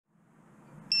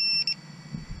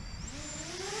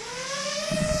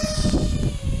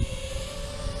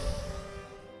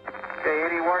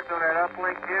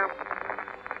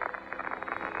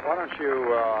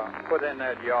put in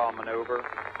that yaw maneuver.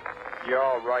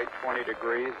 Yaw right 20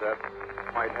 degrees, that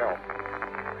might help.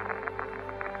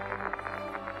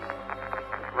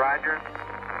 Roger.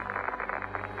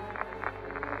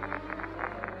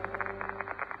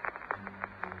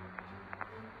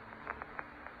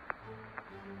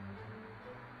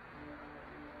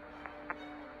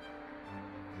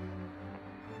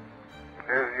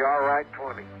 There's yaw right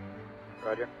 20.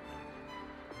 Roger.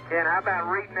 Ken, how about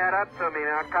reading that up to me and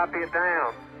I'll copy it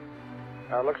down?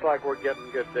 Looks like we're getting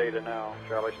good data now.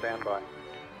 Charlie, stand by.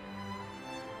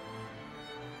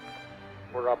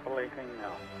 We're uplinking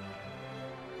now.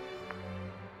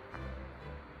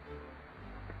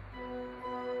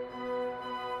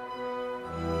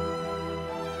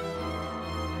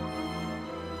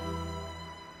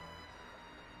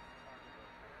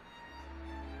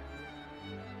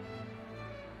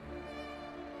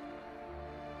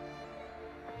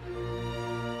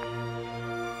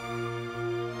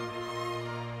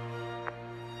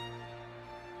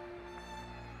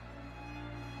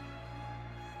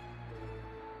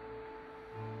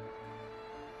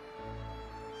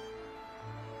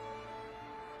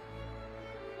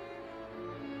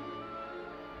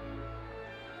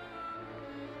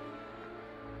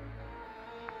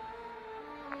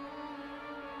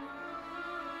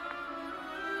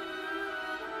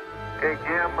 Okay,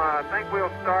 Jim, I think we'll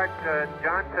start,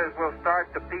 John says we'll start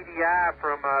the PDI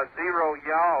from 0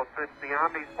 yaw since the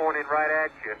Omni's pointed right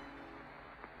at you.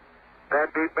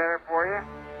 That be better for you?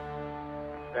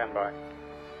 Stand by.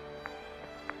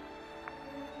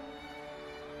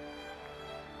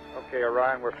 Okay,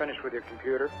 Orion, we're finished with your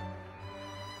computer.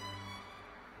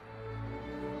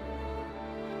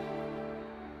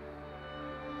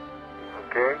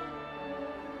 Okay.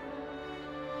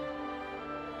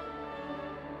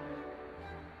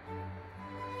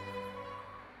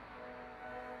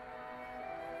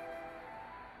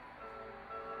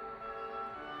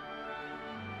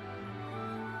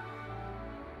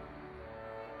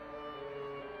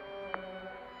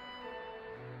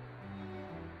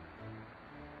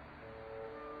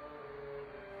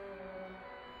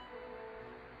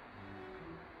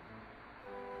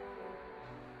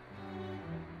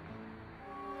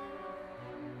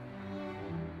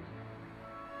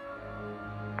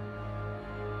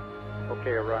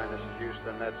 Okay, Orion, this is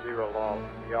Houston. That 0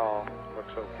 yaw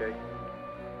looks okay.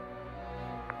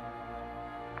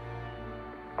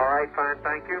 All right, fine,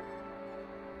 thank you.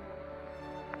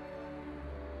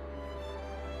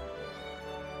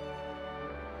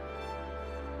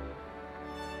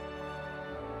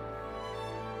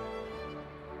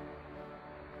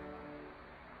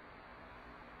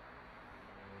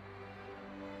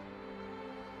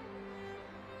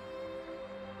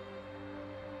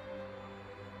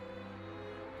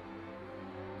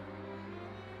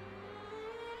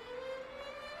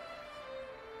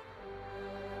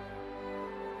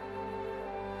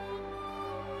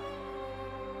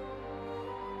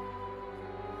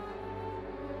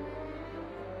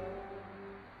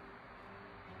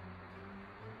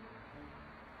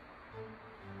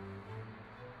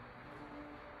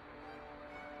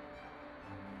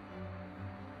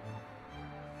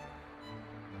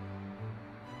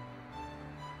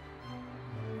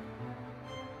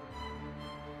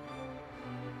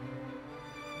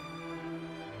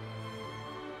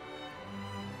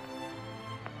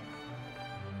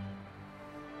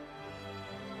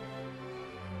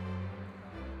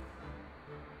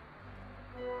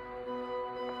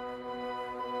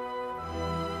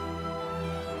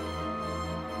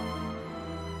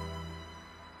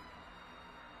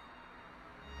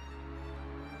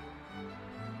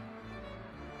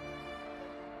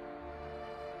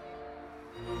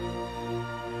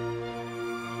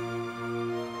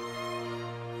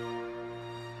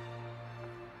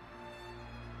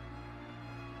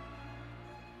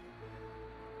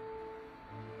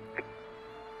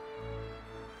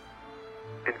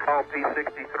 And call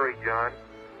P63, John.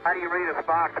 How do you read a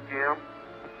Fox, Jim?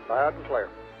 Loud and clear.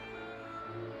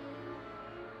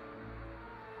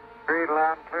 Read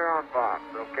loud and clear on Fox,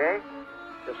 okay?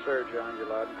 Yes, sir, John. You're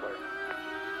loud and clear.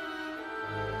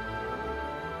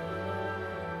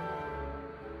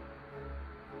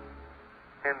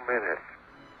 Minutes.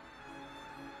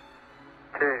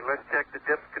 Okay, let's check the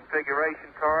DIPS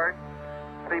configuration card.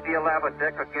 CB11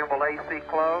 decker gimbal AC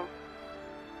closed.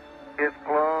 Is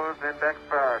closed, index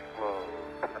power closed.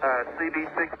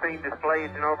 CB16 display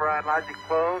engine override logic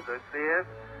closed. This is.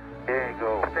 There you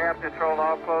go. Staff control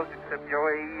all closed except your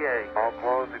AEA. All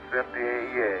closed except the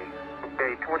AEA.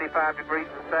 Okay, 25 degrees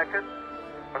a second.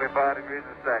 25 degrees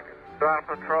a second.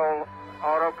 Throttle control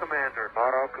Auto Commander.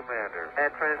 Auto Commander.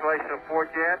 Add translation of 4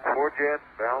 jets. 4 jets,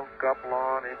 balance couple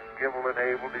on, engine gimbal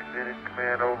enabled, descending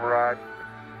command override.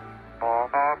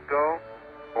 Off. Off, go.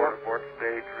 Port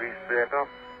stage reset. Up.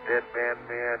 Deadband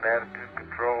man, attitude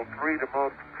control. 3 to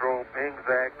mode control, ping,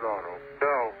 zags, auto.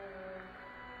 Go.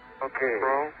 Okay.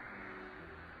 Roll.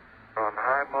 On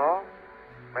high mall,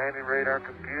 landing radar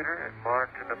computer and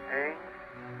monitoring the pings.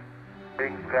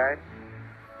 Pings guidance.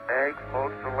 Ags,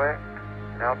 mode select.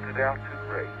 Altitude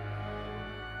rate.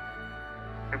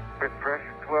 Bit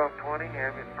pressure 1220,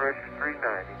 ambient pressure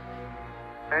 390.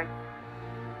 Okay.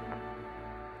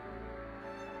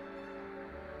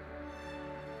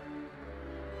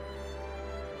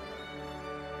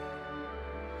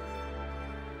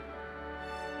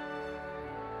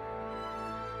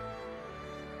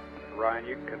 Ryan,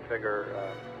 you can configure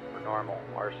for normal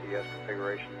RCS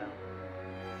configuration now.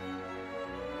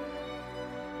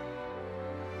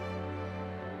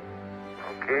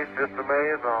 Okay, system A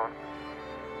is on.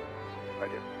 Right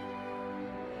here.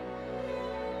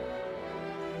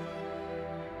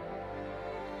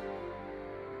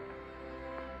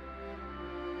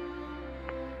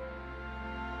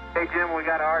 Hey Jim, we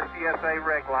got our RCSA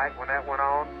reg light when that went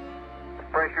on. The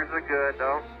pressures are good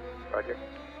though. Right here.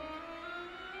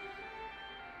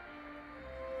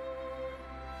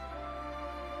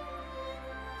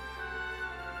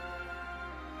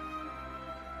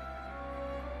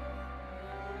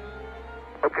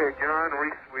 Okay, John,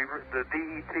 the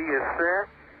DET is set.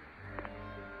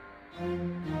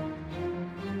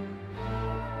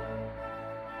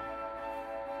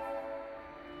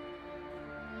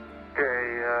 Okay,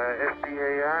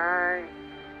 FPAI.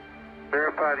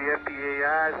 Verify the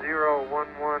FPAI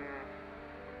 011.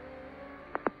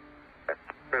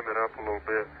 Trim it up a little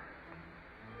bit.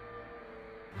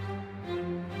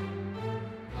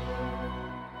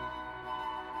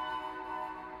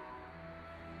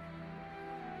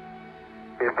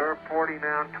 Verb 40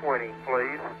 now 20,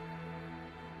 please.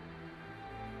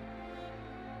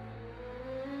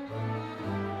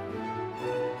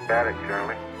 Got it,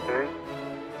 Charlie. Okay.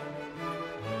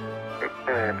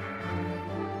 Good.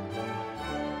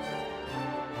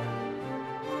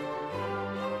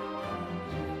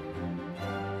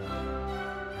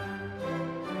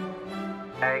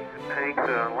 Tanks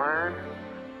line.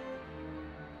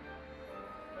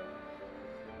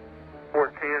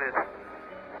 410 is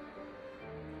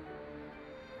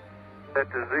set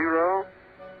to 0.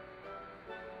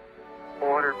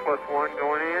 400 plus 1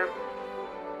 going in.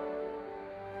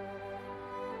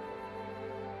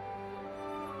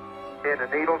 And the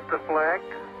needles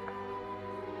deflect.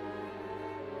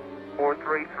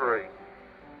 433.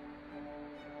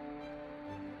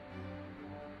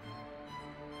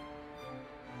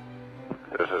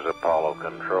 This is Apollo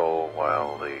Control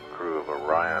while the crew of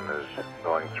Orion is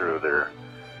going through their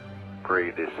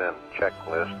pre-descent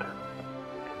checklist.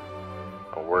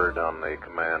 A word on the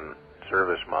command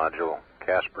service module,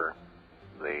 Casper.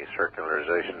 The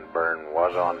circularization burn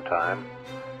was on time.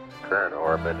 Current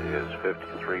orbit is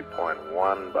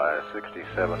 53.1 by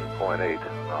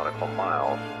 67.8 nautical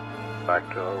miles. Back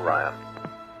to Orion.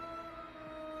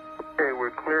 Okay,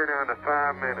 we're clear down to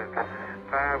 5 minutes.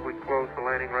 5, we close the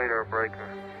landing radar breaker.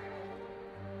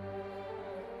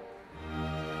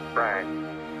 Right.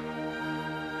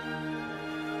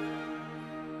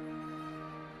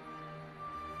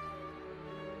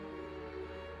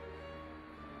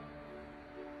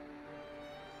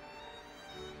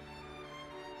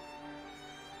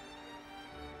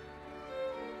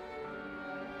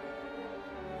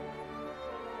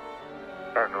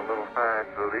 Starting a little high,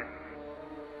 so these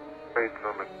weights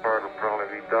on the card will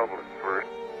probably be doubling first.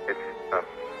 It's up.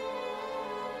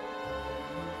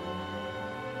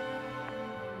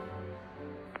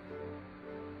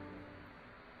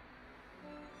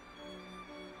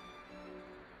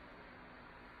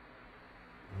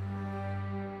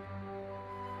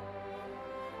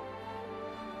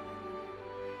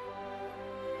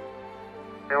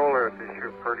 Hell Earth is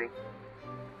sure pretty.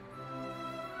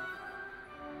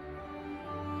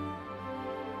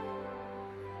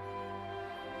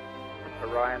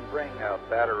 Ryan, bring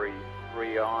battery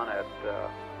re-on at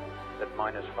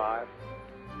 -5.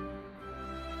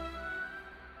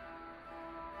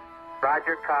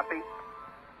 Roger, copy.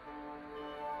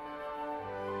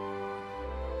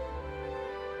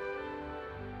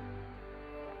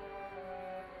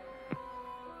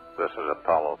 This is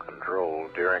Apollo Control.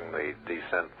 During the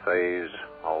descent phase,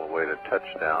 all the way to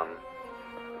touchdown,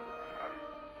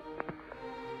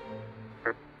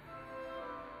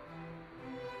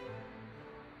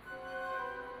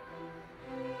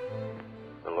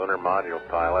 the lunar module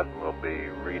pilot will be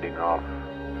reading off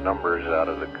numbers out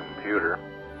of the computer computer.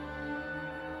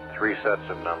 3 sets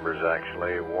of numbers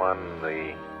actually. One,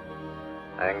 the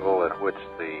angle at which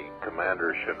the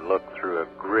commander should look through a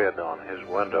grid on his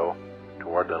window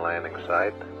toward the landing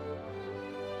site.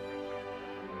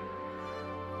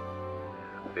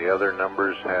 The other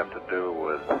numbers have to do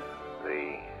with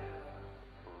the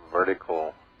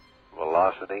vertical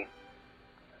velocity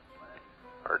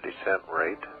or descent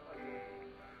rate,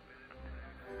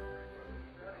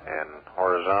 and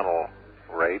horizontal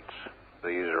rates.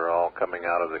 These are all coming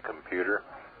out of the computer.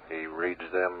 He reads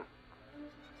them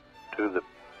to the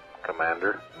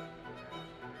commander.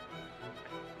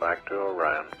 Back to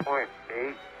Orion.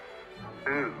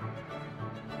 0.82.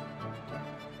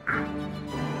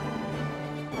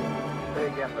 Say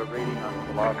again the reading on the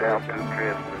velocity. Altitude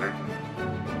transmitter.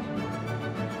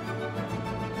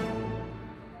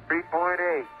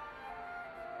 3.8.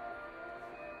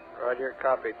 Right here,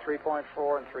 copy.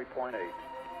 3.4 and 3.8.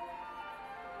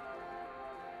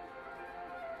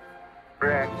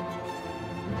 Correct.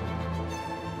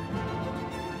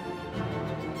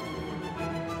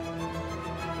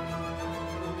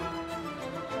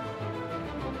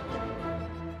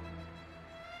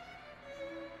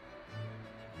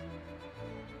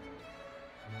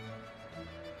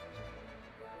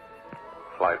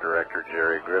 Flight Director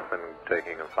Jerry Griffin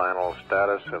taking a final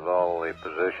status of all the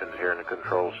positions here in the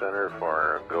control center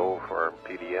for go for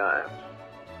PDI.